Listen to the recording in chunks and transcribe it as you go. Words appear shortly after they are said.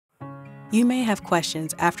You may have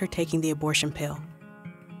questions after taking the abortion pill.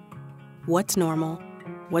 What's normal,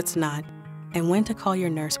 what's not, and when to call your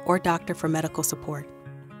nurse or doctor for medical support.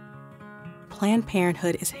 Planned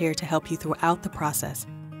Parenthood is here to help you throughout the process.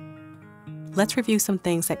 Let's review some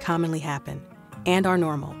things that commonly happen and are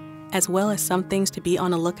normal, as well as some things to be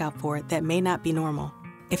on the lookout for that may not be normal.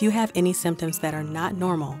 If you have any symptoms that are not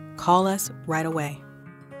normal, call us right away.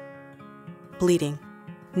 Bleeding.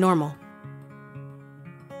 Normal.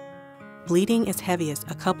 Bleeding is heaviest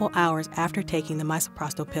a couple hours after taking the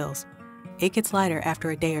misoprostol pills. It gets lighter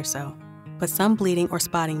after a day or so, but some bleeding or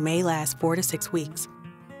spotting may last 4 to 6 weeks.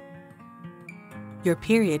 Your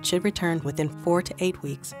period should return within 4 to 8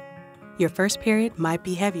 weeks. Your first period might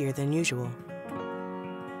be heavier than usual.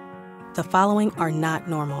 The following are not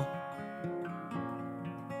normal.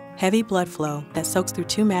 Heavy blood flow that soaks through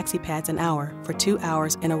 2 maxi pads an hour for 2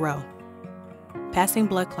 hours in a row. Passing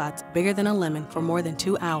blood clots bigger than a lemon for more than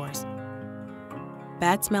 2 hours.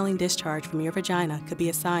 Bad smelling discharge from your vagina could be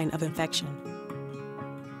a sign of infection.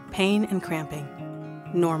 Pain and cramping.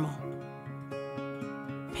 Normal.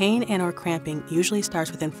 Pain and/or cramping usually starts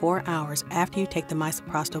within 4 hours after you take the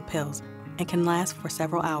misoprostol pills and can last for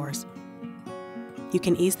several hours. You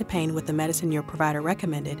can ease the pain with the medicine your provider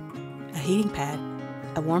recommended, a heating pad,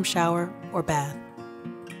 a warm shower, or bath.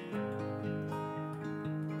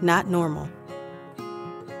 Not normal.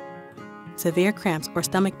 Severe cramps or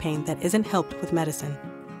stomach pain that isn't helped with medicine.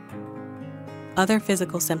 Other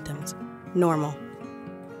physical symptoms. Normal.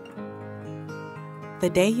 The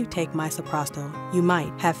day you take misoprostol, you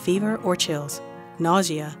might have fever or chills,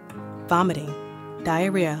 nausea, vomiting,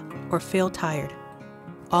 diarrhea, or feel tired.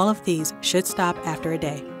 All of these should stop after a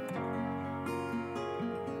day.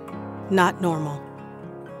 Not normal.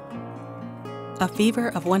 A fever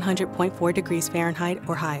of 100.4 degrees Fahrenheit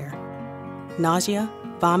or higher. Nausea,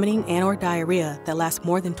 vomiting, and/or diarrhea that lasts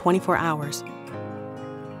more than 24 hours.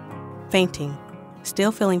 Fainting,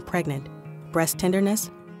 still feeling pregnant, breast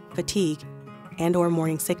tenderness, fatigue, and/or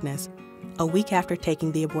morning sickness, a week after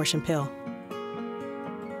taking the abortion pill.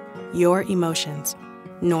 Your emotions.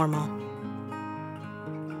 Normal.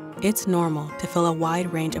 It's normal to feel a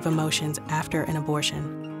wide range of emotions after an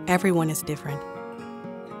abortion. Everyone is different.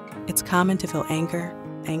 It's common to feel anger,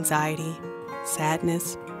 anxiety,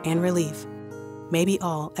 sadness, and relief, maybe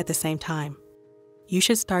all at the same time. You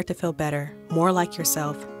should start to feel better, more like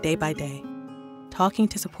yourself, day by day. Talking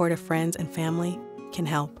to supportive friends and family can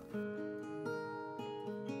help.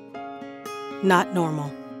 Not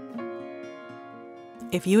normal.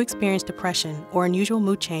 If you experience depression or unusual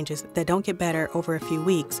mood changes that don't get better over a few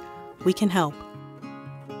weeks, we can help.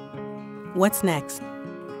 What's next?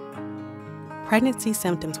 Pregnancy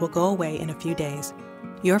symptoms will go away in a few days.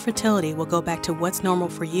 Your fertility will go back to what's normal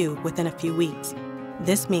for you within a few weeks.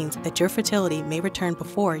 This means that your fertility may return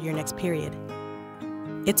before your next period.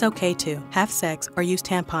 It's okay to have sex or use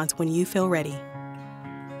tampons when you feel ready.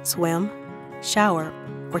 Swim, shower,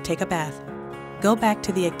 or take a bath. Go back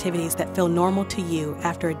to the activities that feel normal to you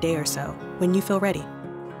after a day or so, when you feel ready.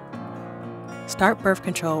 Start birth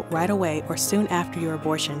control right away or soon after your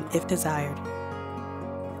abortion if desired.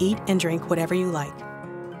 Eat and drink whatever you like.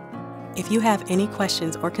 If you have any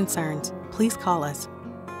questions or concerns, please call us.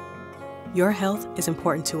 Your health is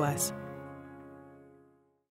important to us.